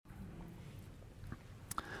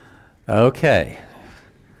Okay,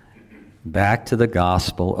 back to the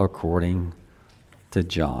gospel according to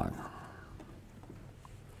John.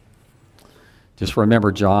 Just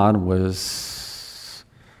remember, John was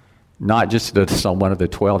not just one of the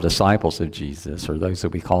 12 disciples of Jesus, or those that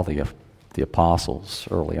we call the apostles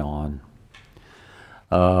early on,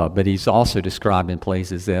 but he's also described in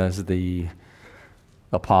places as the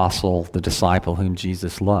apostle, the disciple whom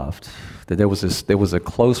Jesus loved. That there was a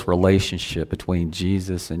close relationship between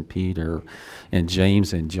Jesus and Peter and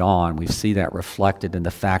James and John. We see that reflected in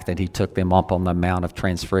the fact that he took them up on the Mount of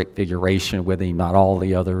Transfiguration with him, not all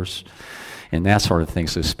the others, and that sort of thing.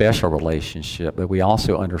 So special relationship. But we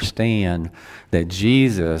also understand that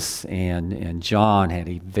Jesus and John had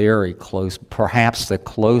a very close, perhaps the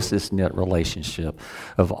closest knit relationship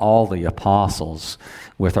of all the apostles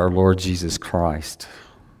with our Lord Jesus Christ.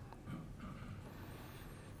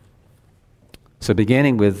 So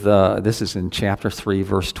beginning with, this is in chapter 3,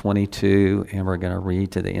 verse 22, and we're going to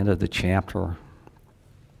read to the end of the chapter.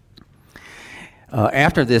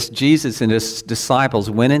 After this, Jesus and his disciples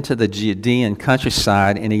went into the Judean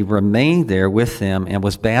countryside, and he remained there with them and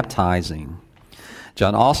was baptizing.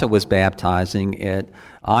 John also was baptizing at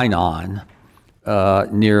Ainon,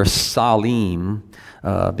 near Salim,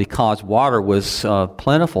 because water was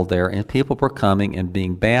plentiful there, and people were coming and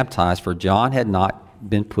being baptized, for John had not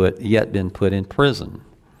been put in prison.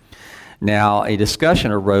 Now, a discussion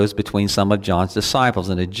arose between some of John's disciples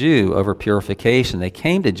and a Jew over purification. They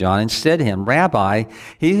came to John and said to him, "Rabbi,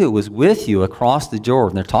 he who was with you across the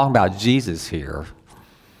Jordan," they're talking about Jesus here,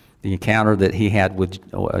 the encounter that he had with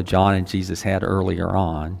John and Jesus had earlier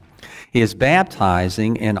on, "he is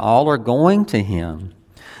baptizing, and all are going to him."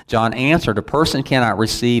 John answered, "A person cannot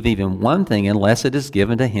receive even one thing unless it is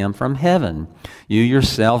given to him from heaven. You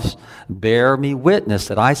yourselves bear me witness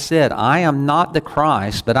that I said, I am not the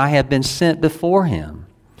Christ, but I have been sent before him.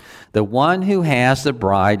 The one who has the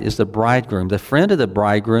bride is the bridegroom. The friend of the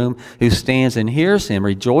bridegroom who stands and hears him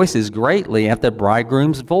rejoices greatly at the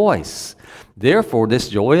bridegroom's voice. Therefore, this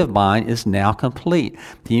joy of mine is now complete.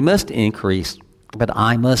 He must increase, but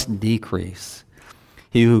I must decrease.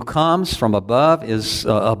 He who comes from above is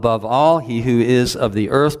above all. He who is of the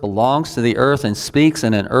earth belongs to the earth and speaks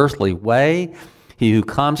in an earthly way. He who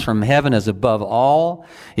comes from heaven is above all.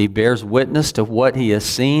 He bears witness to what he has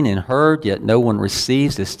seen and heard, yet no one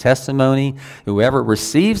receives his testimony. Whoever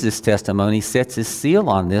receives his testimony sets his seal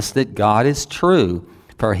on this, that God is true.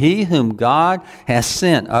 For he whom God has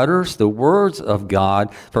sent utters the words of God,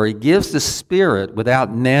 for he gives the Spirit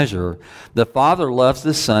without measure. The Father loves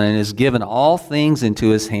the Son and has given all things into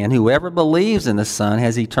his hand. Whoever believes in the Son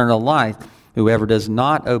has eternal life. Whoever does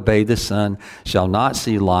not obey the Son shall not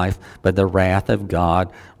see life, but the wrath of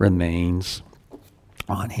God remains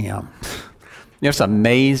on him." It's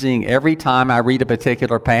amazing. Every time I read a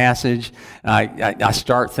particular passage, I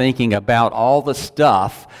start thinking about all the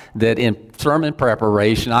stuff that in sermon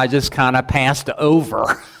preparation I just kind of passed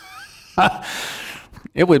over.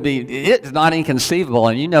 It's not inconceivable,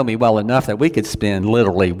 and you know me well enough that we could spend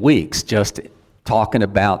literally weeks just talking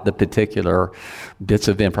about the particular bits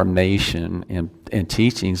of information and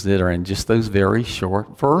teachings that are in just those very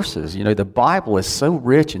short verses. You know, the Bible is so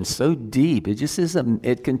rich and so deep. It just is.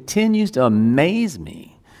 It continues to amaze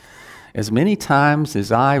me. As many times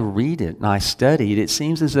as I read it and I study it, it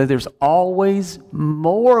seems as though there's always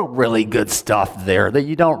more really good stuff there that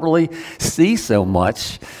you don't really see so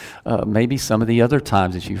much. Maybe some of the other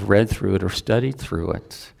times that you've read through it or studied through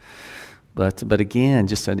it. But again,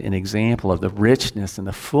 just an example of the richness and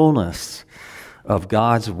the fullness of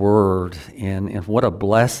God's Word, and what a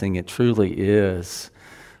blessing it truly is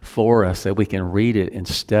for us that we can read it and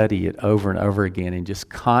study it over and over again and just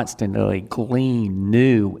constantly glean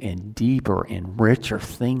new and deeper and richer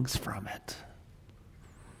things from it.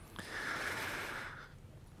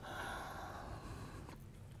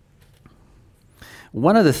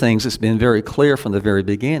 One of the things that's been very clear from the very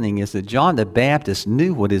beginning is that John the Baptist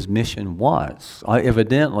knew what his mission was.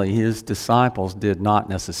 Evidently, his disciples did not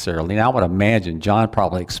necessarily. And I would imagine John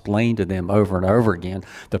probably explained to them over and over again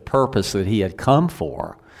the purpose that he had come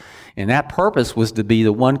for. And that purpose was to be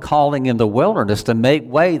the one calling in the wilderness to make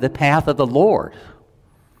way the path of the Lord.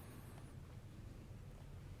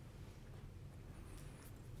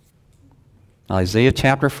 Isaiah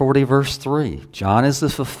chapter 40, verse 3. John is the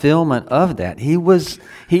fulfillment of that. His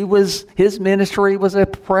ministry was a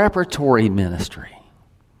preparatory ministry,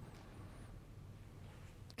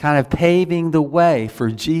 kind of paving the way for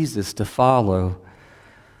Jesus to follow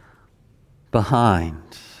behind.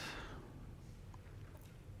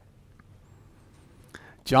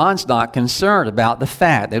 John's not concerned about the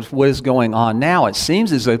fact that what is going on now. It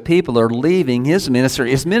seems as though people are leaving his ministry.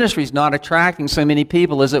 His ministry is not attracting so many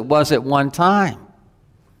people as it was at one time.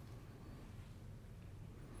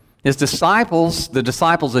 His disciples, the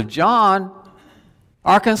disciples of John,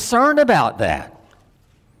 are concerned about that.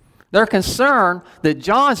 They're concerned that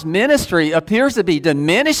John's ministry appears to be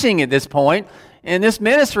diminishing at this point, and this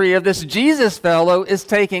ministry of this Jesus fellow is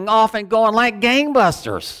taking off and going like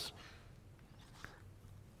gangbusters.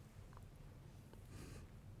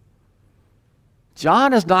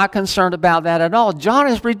 John is not concerned about that at all. John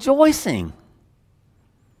is rejoicing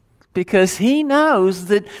because he knows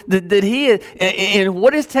that he, in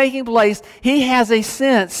what is taking place, he has a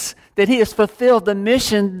sense that he has fulfilled the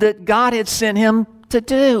mission that God had sent him to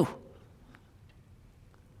do.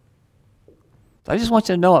 So I just want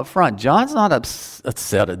you to know up front, John's not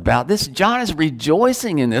upset about this. John is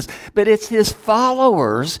rejoicing in this, but it's his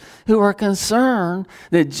followers who are concerned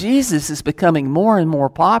that Jesus is becoming more and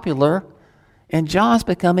more popular and John's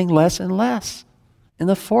becoming less and less in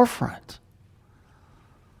the forefront.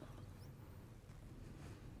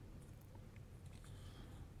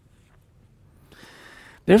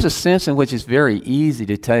 There's a sense in which it's very easy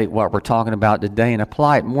to take what we're talking about today and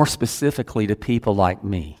apply it more specifically to people like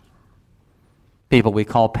me. People we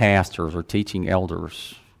call pastors or teaching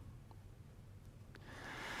elders.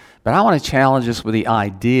 But I want to challenge us with the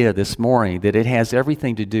idea this morning that it has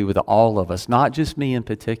everything to do with all of us, not just me in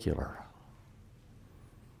particular.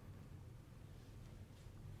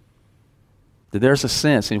 That there's a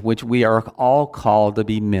sense in which we are all called to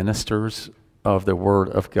be ministers of the Word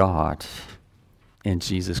of God in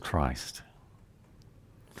Jesus Christ.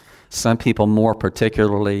 Some people more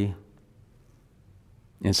particularly,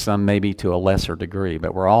 and some maybe to a lesser degree,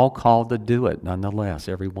 but we're all called to do it nonetheless,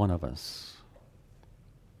 every one of us.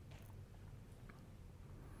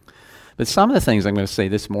 But some of the things I'm going to say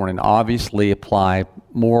this morning obviously apply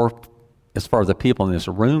more, as far as the people in this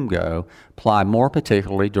room go, apply more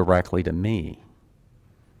particularly directly to me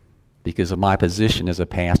because of my position as a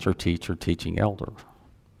pastor, teacher, teaching elder.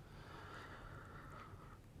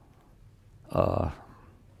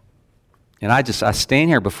 And I stand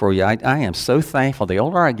here before you. I am so thankful. The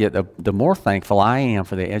older I get, the more thankful I am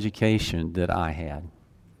for the education that I had.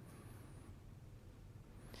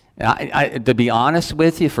 To be honest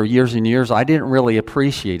with you, for years and years, I didn't really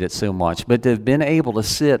appreciate it so much. But to have been able to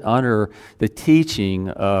sit under the teaching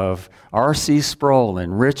of R.C. Sproul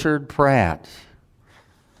and Richard Pratt,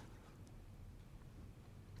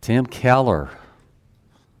 Tim Keller,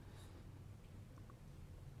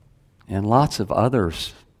 and lots of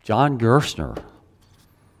others, John Gerstner,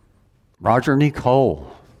 Roger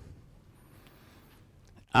Nicole.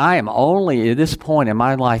 I am only at this point in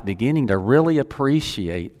my life beginning to really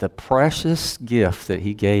appreciate the precious gift that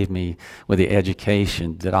he gave me with the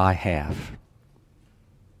education that I have.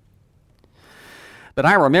 But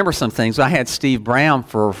I remember some things. I had Steve Brown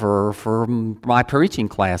for my preaching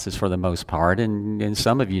classes for the most part, and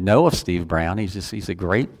some of you know of Steve Brown. He's a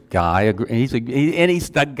great guy, and he's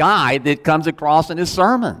the guy that comes across in his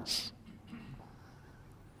sermons.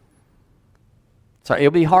 So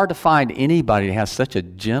it'll be hard to find anybody that has such a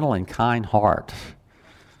gentle and kind heart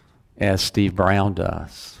as Steve Brown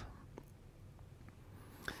does.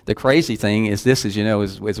 The crazy thing is this,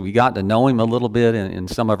 as we got to know him a little bit in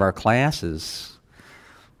some of our classes.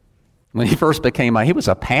 When he first he was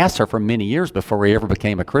a pastor for many years before he ever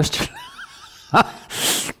became a Christian.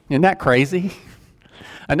 Isn't that crazy?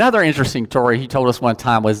 Another interesting story he told us one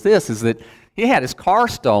time was this, is that he had his car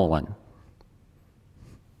stolen.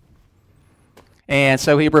 And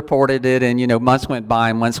so he reported it, and months went by,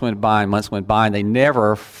 and they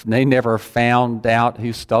never found out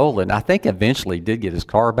who stole it. And I think eventually he did get his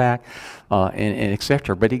car back, and et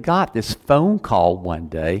cetera. But he got this phone call one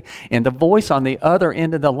day, and the voice on the other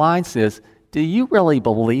end of the line says, "Do you really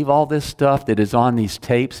believe all this stuff that is on these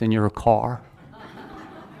tapes in your car?"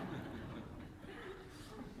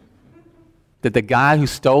 That the guy who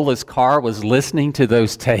stole his car was listening to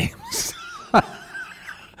those tapes.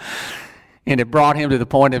 And it brought him to the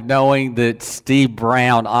point of knowing that Steve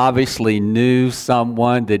Brown obviously knew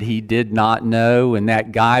someone that he did not know, and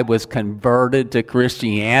that guy was converted to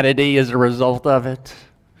Christianity as a result of it.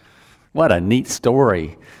 What a neat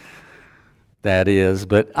story that is.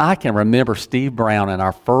 But I can remember Steve Brown in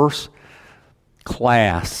our first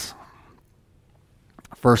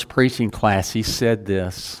preaching class, he said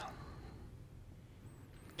this.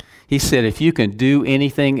 He said, "If you can do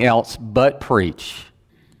anything else but preach,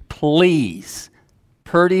 please,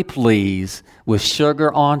 pretty please, with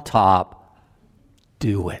sugar on top,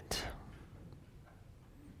 do it."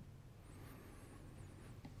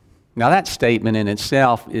 Now, that statement in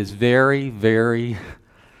itself is very, very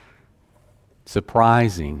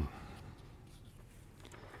surprising.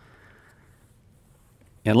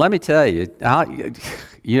 And let me tell you,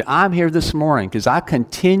 I'm here this morning because I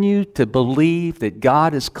continue to believe that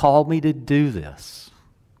God has called me to do this.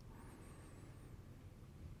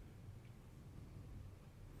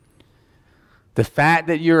 The fact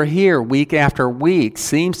that you're here week after week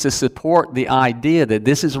seems to support the idea that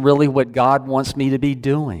this is really what God wants me to be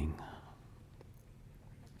doing.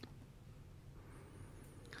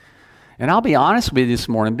 And I'll be honest with you this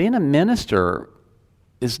morning, being a minister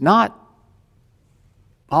is not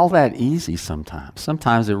all that easy sometimes.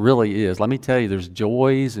 Sometimes it really is. Let me tell you, there's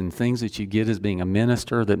joys and things that you get as being a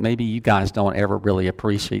minister that maybe you guys don't ever really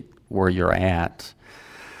appreciate where you're at.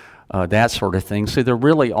 That sort of thing. So there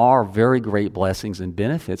really are very great blessings and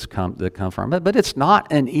benefits that come from it, but it's not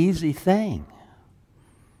an easy thing.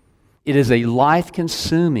 It is a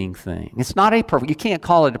life-consuming thing. It's not you can't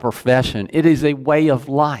call it a profession. It is a way of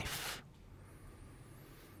life.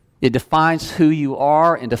 It defines who you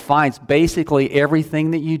are and defines basically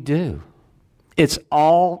everything that you do. It's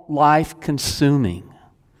all life-consuming.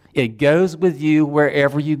 It goes with you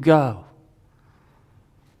wherever you go.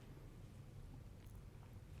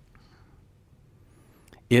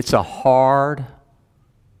 It's a hard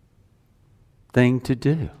thing to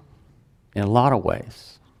do in a lot of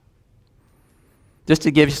ways. Just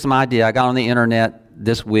to give you some idea, I got on the internet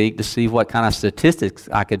this week to see what kind of statistics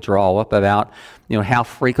I could draw up about, how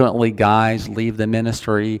frequently guys leave the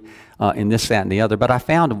ministry in this, that, and the other. But I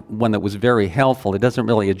found one that was very helpful. It doesn't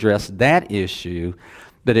really address that issue,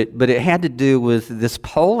 but it had to do with this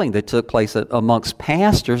polling that took place amongst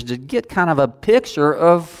pastors to get kind of a picture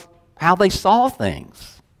of how they saw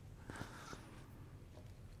things.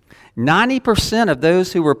 90% of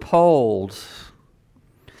those who were polled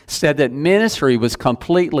said that ministry was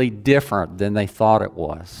completely different than they thought it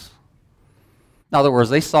was. In other words,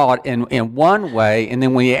 they saw it in one way, and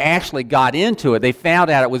then when they actually got into it, they found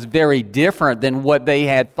out it was very different than what they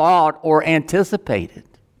had thought or anticipated.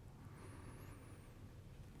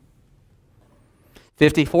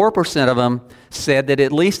 54% of them said that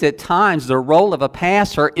at least at times the role of a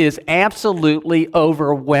pastor is absolutely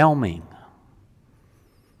overwhelming.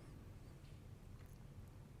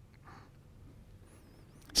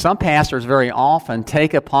 Some pastors very often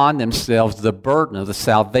take upon themselves the burden of the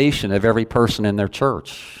salvation of every person in their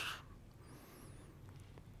church.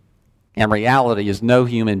 And reality is no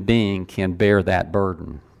human being can bear that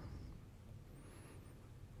burden.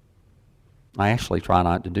 I actually try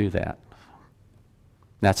not to do that.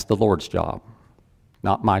 That's the Lord's job,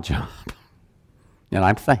 not my job. And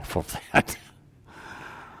I'm thankful for that.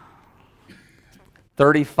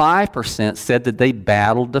 35% said that they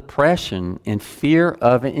battled depression and fear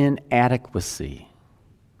of inadequacy.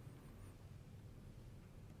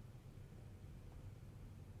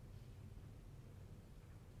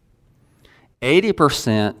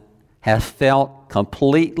 %80 have felt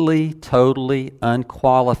completely, totally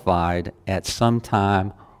unqualified at some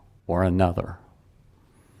time or another.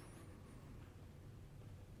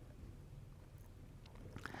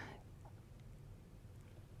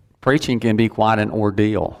 Preaching can be quite an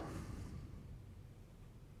ordeal.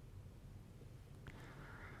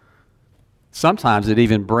 Sometimes it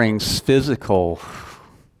even brings physical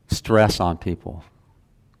stress on people.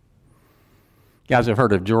 You guys have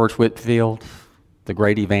heard of George Whitefield, the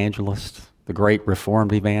great evangelist, the great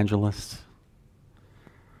Reformed evangelist?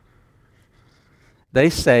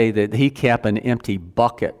 They say that he kept an empty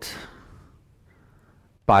bucket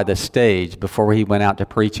by the stage before he went out to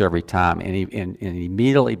preach every time. And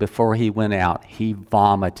immediately before he went out, he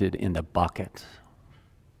vomited in the bucket.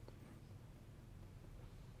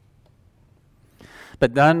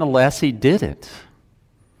 But nonetheless, he did it.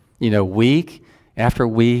 Week after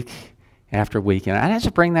week after week. And I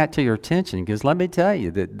just bring that to your attention because let me tell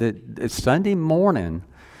you that Sunday morning,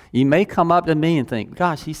 you may come up to me and think,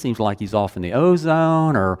 gosh, he seems like he's off in the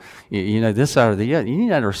ozone or, this or the other. You need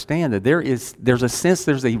to understand that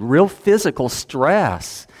there's a real physical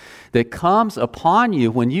stress that comes upon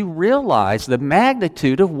you when you realize the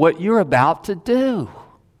magnitude of what you're about to do.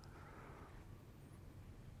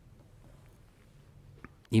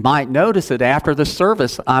 You might notice that after the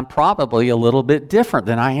service, I'm probably a little bit different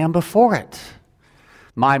than I am before it.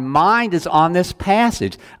 My mind is on this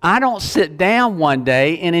passage. I don't sit down one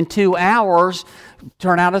day and in 2 hours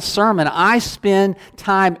turn out a sermon. I spend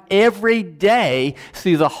time every day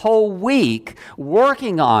through the whole week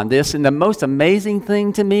working on this. And the most amazing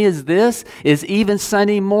thing to me is even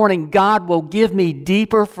Sunday morning, God will give me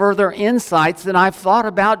deeper, further insights than I've thought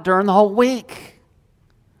about during the whole week.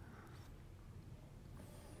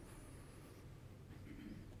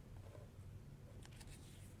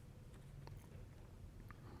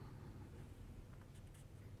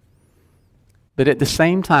 But at the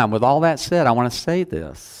same time, with all that said, I want to say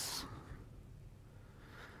this,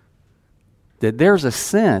 that there's a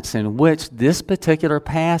sense in which this particular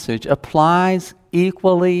passage applies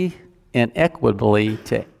equally and equitably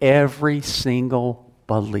to every single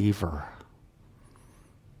believer.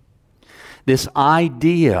 This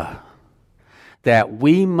idea that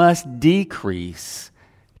we must decrease,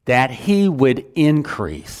 that He would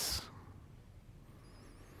increase.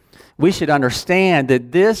 We should understand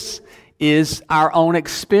that this is our own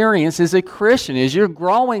experience as a Christian. As you're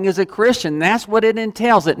growing as a Christian, that's what it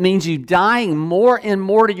entails. It means you dying more and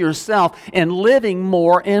more to yourself and living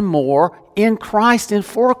more and more in Christ and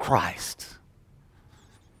for Christ.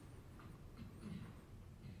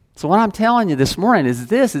 So what I'm telling you this morning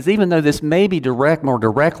is even though this maybe more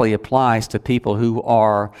directly applies to people who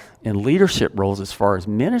are in leadership roles as far as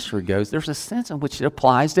ministry goes, there's a sense in which it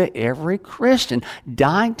applies to every Christian,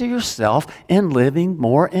 dying to yourself and living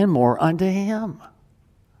more and more unto Him.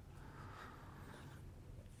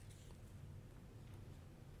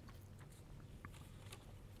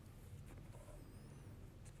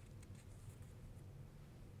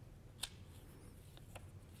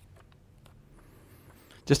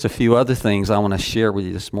 Just a few other things I want to share with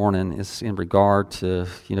you this morning is in regard to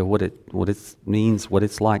what it means, what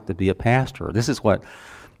it's like to be a pastor. This is what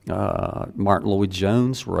Martin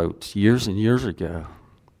Lloyd-Jones wrote years and years ago.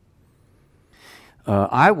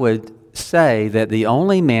 I would say that the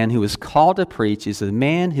only man who is called to preach is a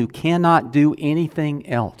man who cannot do anything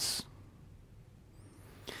else.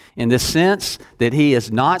 In the sense that he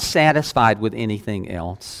is not satisfied with anything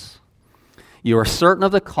else. You are certain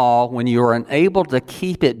of the call when you are unable to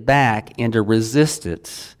keep it back and to resist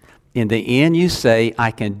it. In the end, you say,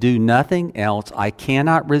 I can do nothing else. I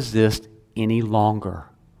cannot resist any longer.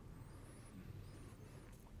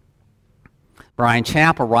 Bryan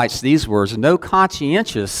Chapell writes these words, no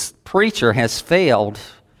conscientious preacher has failed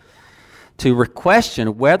to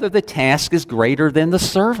question whether the task is greater than the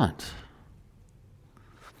servant.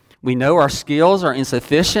 We know our skills are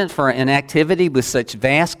insufficient for an activity with such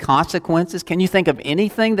vast consequences. Can you think of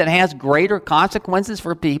anything that has greater consequences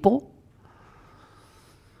for people?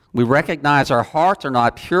 We recognize our hearts are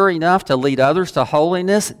not pure enough to lead others to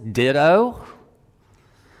holiness. Ditto.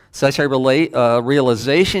 Such a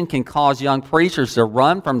realization can cause young preachers to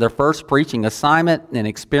run from their first preaching assignment and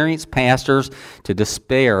experienced pastors to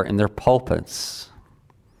despair in their pulpits.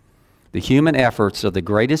 The human efforts of the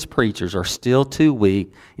greatest preachers are still too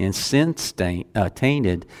weak and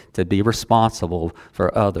sin-tainted to be responsible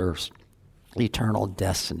for others' eternal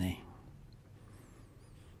destiny.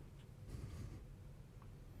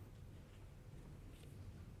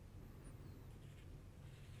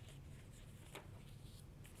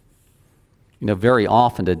 Very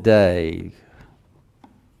often today,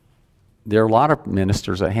 there are a lot of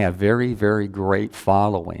ministers that have very, very great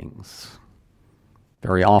followings.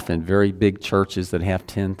 Very often, very big churches that have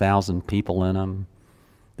 10,000 people in them,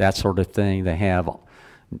 that sort of thing. They have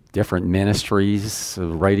different ministries,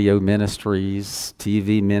 radio ministries,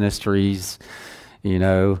 TV ministries, this,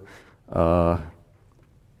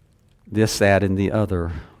 that, and the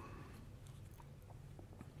other.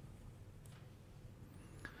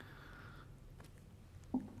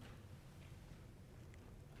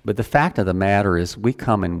 But the fact of the matter is, we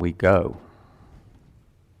come and we go.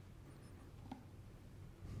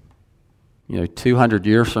 200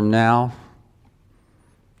 years from now,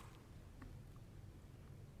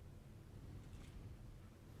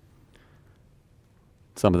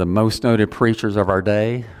 some of the most noted preachers of our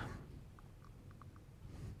day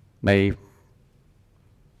may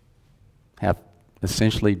have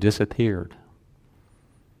essentially disappeared.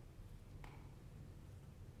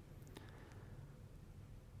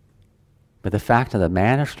 But the fact of the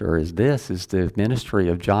matter is the ministry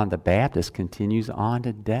of John the Baptist continues on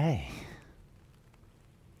today.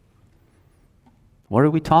 What are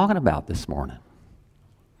we talking about this morning?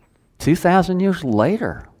 2,000 years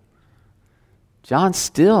later, John's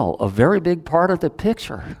still a very big part of the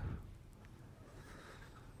picture.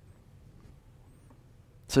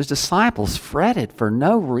 So his disciples fretted for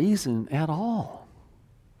no reason at all.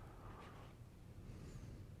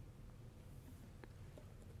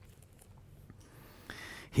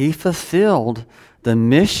 He fulfilled the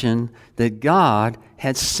mission that God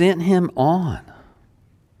had sent him on.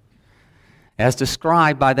 As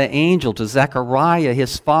described by the angel to Zechariah,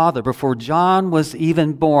 his father, before John was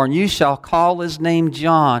even born, you shall call his name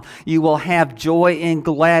John. You will have joy and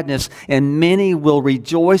gladness, and many will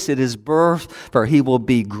rejoice at his birth, for he will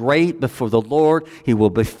be great before the Lord. He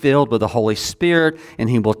will be filled with the Holy Spirit, and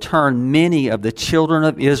he will turn many of the children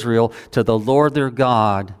of Israel to the Lord their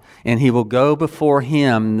God, And he will go before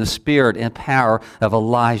him in the spirit and power of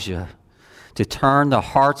Elijah, to turn the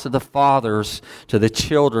hearts of the fathers to the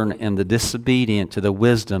children and the disobedient to the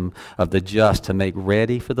wisdom of the just, to make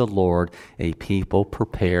ready for the Lord a people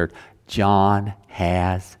prepared. John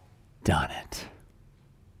has done it.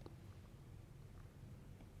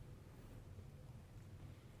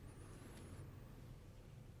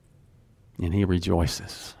 And he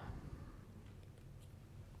rejoices.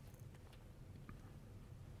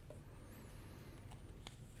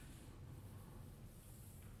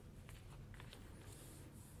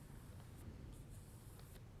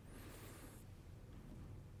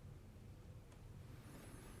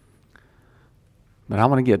 But I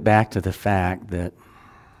want to get back to the fact that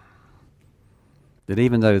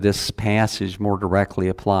even though this passage more directly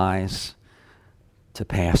applies to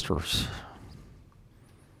pastors,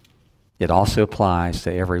 it also applies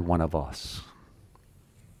to every one of us.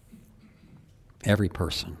 Every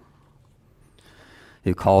person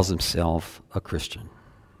who calls himself a Christian.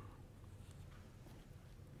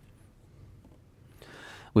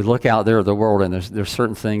 We look out there at the world, and there's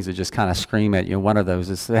certain things that just kind of scream at you. One of those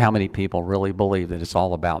is how many people really believe that it's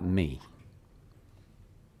all about me.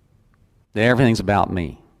 That everything's about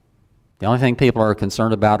me. The only thing people are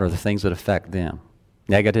concerned about are the things that affect them,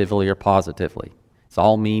 negatively or positively. It's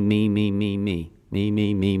all me, me, me, me, me. Me,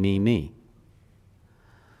 me, me, me, me.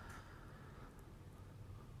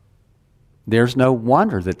 There's no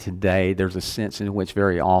wonder that today there's a sense in which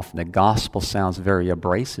very often the gospel sounds very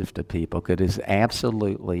abrasive to people, because it is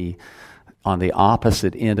absolutely on the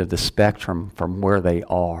opposite end of the spectrum from where they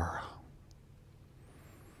are.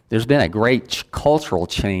 There's been a great cultural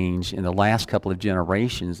change in the last couple of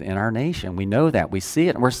generations in our nation. We know that. We see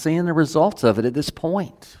it, and we're seeing the results of it at this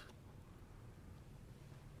point.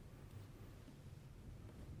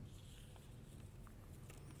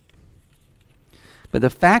 But the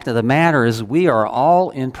fact of the matter is, we are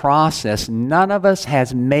all in process. None of us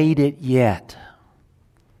has made it yet.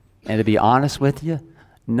 And to be honest with you,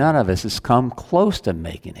 none of us has come close to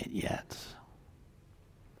making it yet.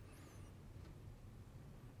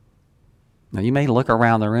 Now, you may look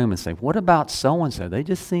around the room and say, what about so-and-so? They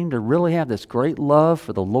just seem to really have this great love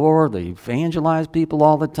for the Lord. They evangelize people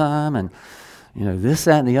all the time, and this,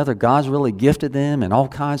 that, and the other. God's really gifted them in all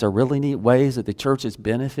kinds of really neat ways that the church has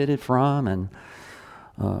benefited from, and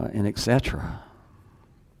etc.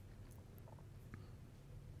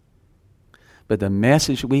 But the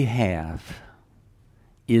message we have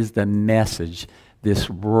is the message this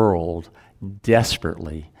world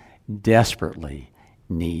desperately, desperately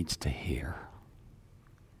needs to hear.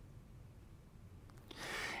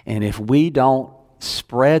 And if we don't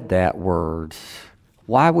spread that word,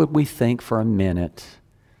 why would we think for a minute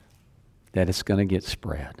that it's going to get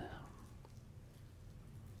spread?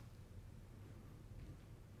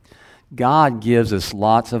 God gives us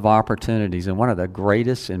lots of opportunities, and one of the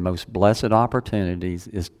greatest and most blessed opportunities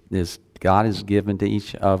is God has given to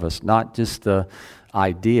each of us not just the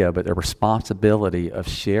idea, but the responsibility of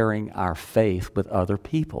sharing our faith with other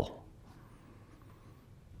people.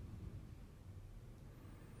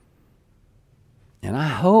 And I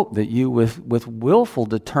hope that you, with willful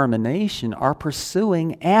determination, are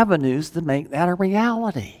pursuing avenues to make that a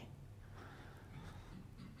reality.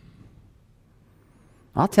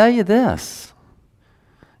 I'll tell you this.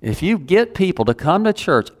 If you get people to come to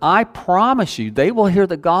church, I promise you they will hear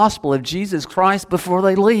the gospel of Jesus Christ before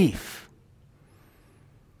they leave.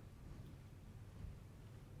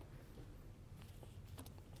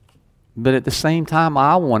 But at the same time,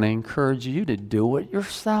 I want to encourage you to do it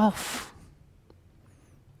yourself.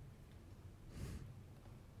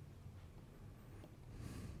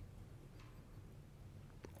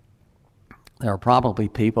 There are probably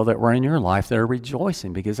people that were in your life that are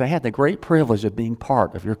rejoicing because they had the great privilege of being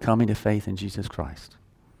part of your coming to faith in Jesus Christ.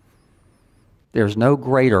 There's no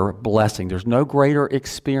greater blessing, there's no greater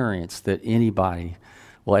experience that anybody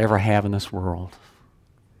will ever have in this world.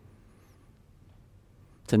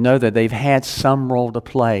 To know that they've had some role to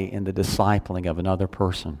play in the discipling of another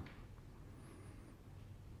person.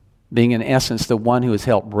 Being in essence the one who has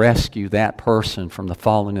helped rescue that person from the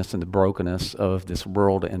fallenness and the brokenness of this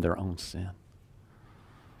world and their own sin.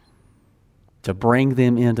 To bring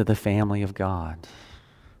them into the family of God.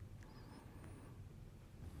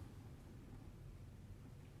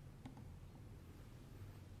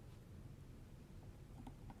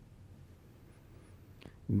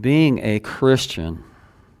 Being a Christian,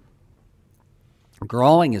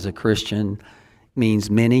 growing as a Christian,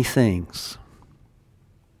 means many things.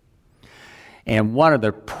 And one of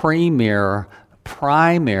the primary,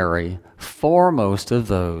 foremost of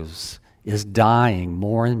those is dying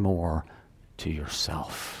more and more to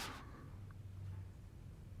yourself.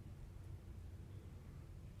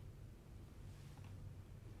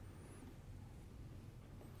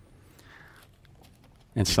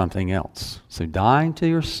 and something else. So dying to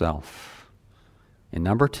yourself. And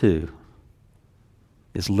number 2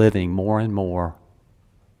 is living more and more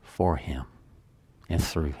for Him and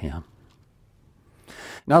through Him.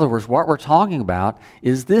 In other words, what we're talking about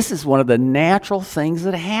is this is one of the natural things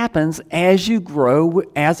that happens as you grow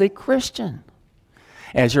as a Christian.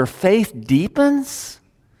 As your faith deepens,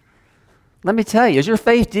 let me tell you, as your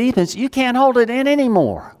faith deepens, you can't hold it in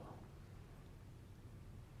anymore.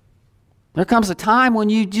 There comes a time when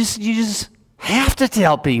you just have to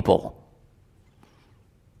tell people.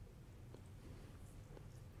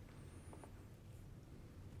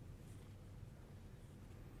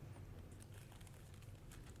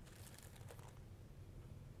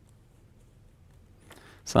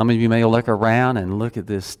 Some of you may look around and look at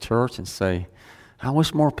this church and say, I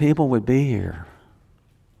wish more people would be here.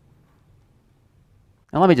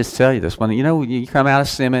 Now let me just tell you this. When you come out of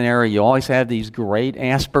seminary, you always have these great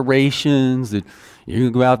aspirations that you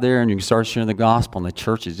can go out there and you can start sharing the gospel and the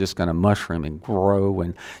church is just going to mushroom and grow.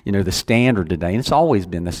 And the standard today, and it's always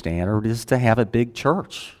been the standard, is to have a big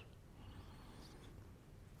church.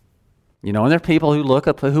 And there are people who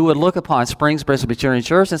would look upon Springs Presbyterian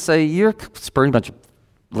Church and say,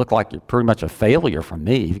 look like you're pretty much a failure from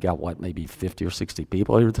me. You've got, maybe 50 or 60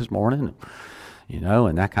 people here this morning,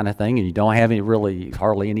 and that kind of thing. And you don't have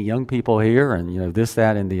hardly any young people here, and, this,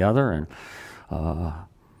 that, and the other, and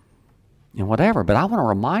whatever. But I want to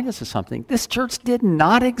remind us of something. This church did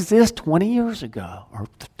not exist 20 years ago or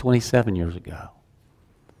 27 years ago.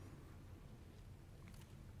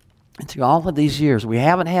 And through all of these years, we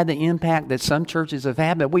haven't had the impact that some churches have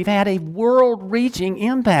had, but we've had a world-reaching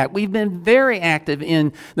impact. We've been very active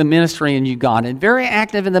in the ministry in Uganda and very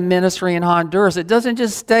active in the ministry in Honduras. It doesn't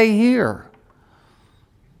just stay here.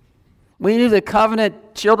 We knew the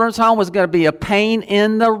Covenant Children's Home was going to be a pain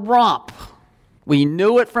in the rump. We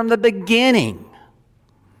knew it from the beginning.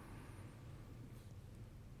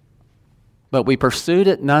 But we pursued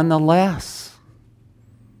it nonetheless.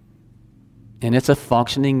 And it's a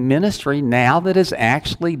functioning ministry now that is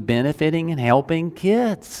actually benefiting and helping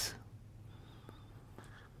kids.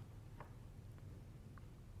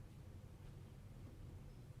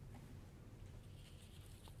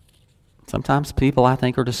 Sometimes people, I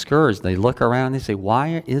think, are discouraged. They look around and they say,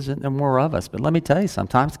 why isn't there more of us? But let me tell you,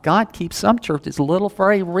 sometimes God keeps some churches little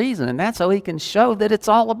for a reason, and that's so He can show that it's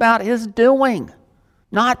all about His doing,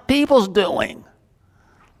 not people's doing.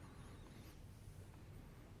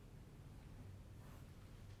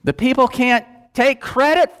 The people can't take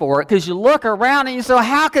credit for it because you look around and you say,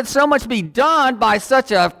 how could so much be done by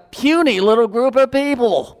such a puny little group of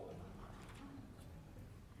people?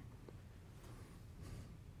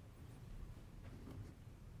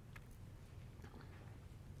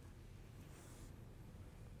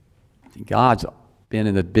 God's been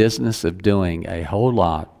in the business of doing a whole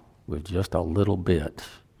lot with just a little bit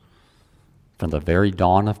from the very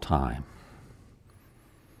dawn of time.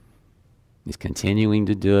 He's continuing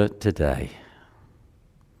to do it today.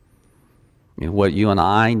 And what you and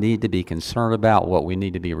I need to be concerned about, what we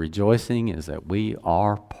need to be rejoicing, is that we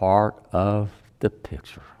are part of the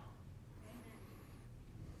picture.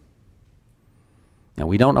 Now,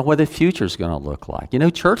 we don't know what the future is going to look like.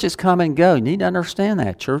 Churches come and go. You need to understand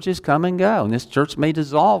that. Churches come and go. And this church may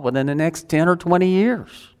dissolve within the next 10 or 20 years.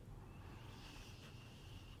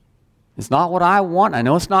 It's not what I want. I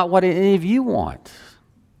know it's not what any of you want.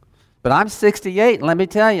 But I'm 68, and let me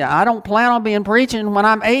tell you, I don't plan on being preaching when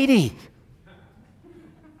I'm 80.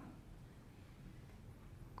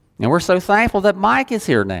 And we're so thankful that Mike is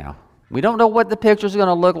here now. We don't know what the picture is going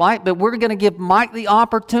to look like, but we're going to give Mike the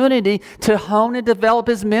opportunity to hone and develop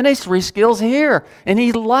his ministry skills here, and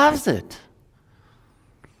he loves it.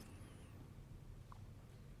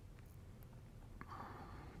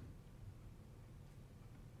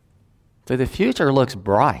 So the future looks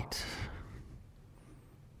bright.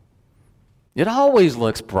 It always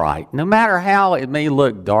looks bright. No matter how it may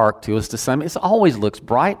look dark to us to some, it always looks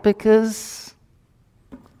bright because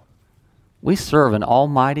we serve an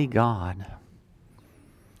almighty God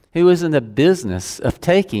who is in the business of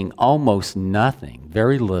taking almost nothing,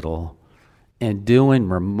 very little, and doing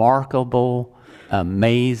remarkable,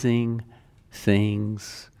 amazing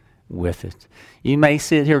things with it. You may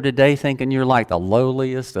sit here today thinking you're like the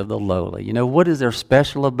lowliest of the lowly. What is there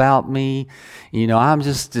special about me? I'm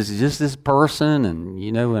just this person,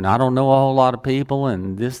 and I don't know a whole lot of people,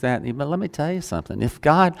 and this, that. But let me tell you something. If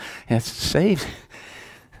God has saved,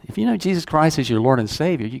 if you know Jesus Christ is your Lord and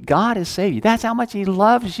Savior, God has saved you. That's how much He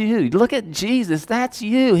loves you. Look at Jesus. That's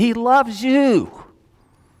you. He loves you.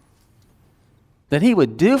 That He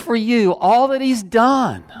would do for you all that He's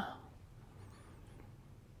done.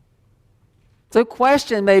 So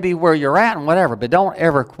question maybe where you're at and whatever, but don't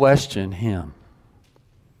ever question Him.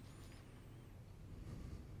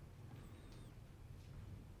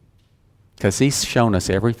 Because He's shown us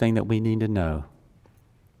everything that we need to know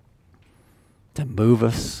to move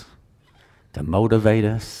us, to motivate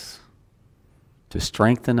us, to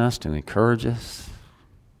strengthen us, to encourage us.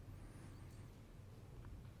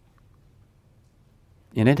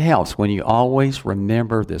 And it helps when you always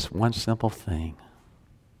remember this one simple thing.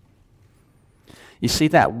 You see,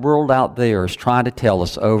 that world out there is trying to tell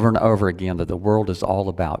us over and over again that the world is all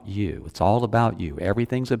about you. It's all about you.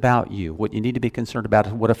 Everything's about you. What you need to be concerned about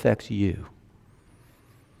is what affects you.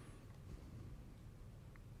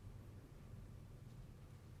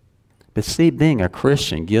 But see, being a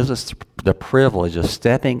Christian gives us the privilege of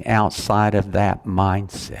stepping outside of that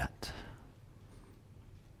mindset.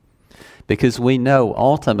 Because we know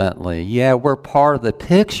ultimately, yeah, we're part of the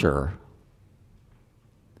picture,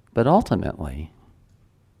 but ultimately,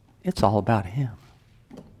 it's all about Him.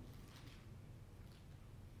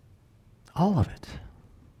 All of it.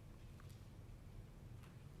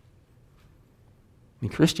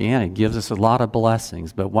 And Christianity gives us a lot of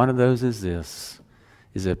blessings, but one of those is this,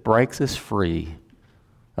 is it breaks us free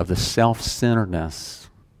of the self-centeredness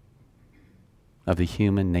of the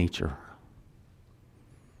human nature.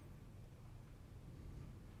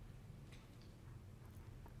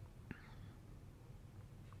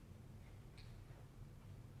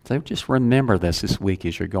 So just remember this week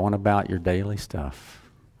as you're going about your daily stuff.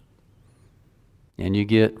 And you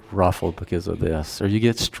get ruffled because of this, or you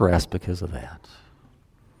get stressed because of that.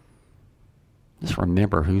 Just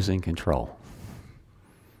remember who's in control.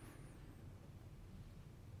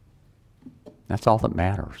 That's all that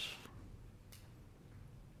matters.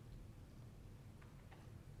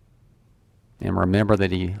 And remember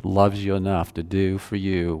that He loves you enough to do for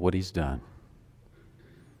you what He's done.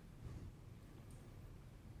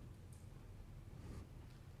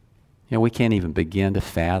 You know, we can't even begin to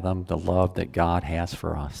fathom the love that God has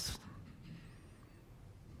for us.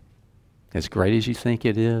 As great as you think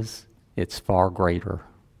it is, it's far greater.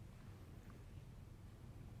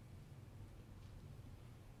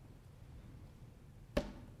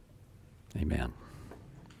 Amen.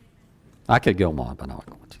 I could go on, but I'm not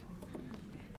going to.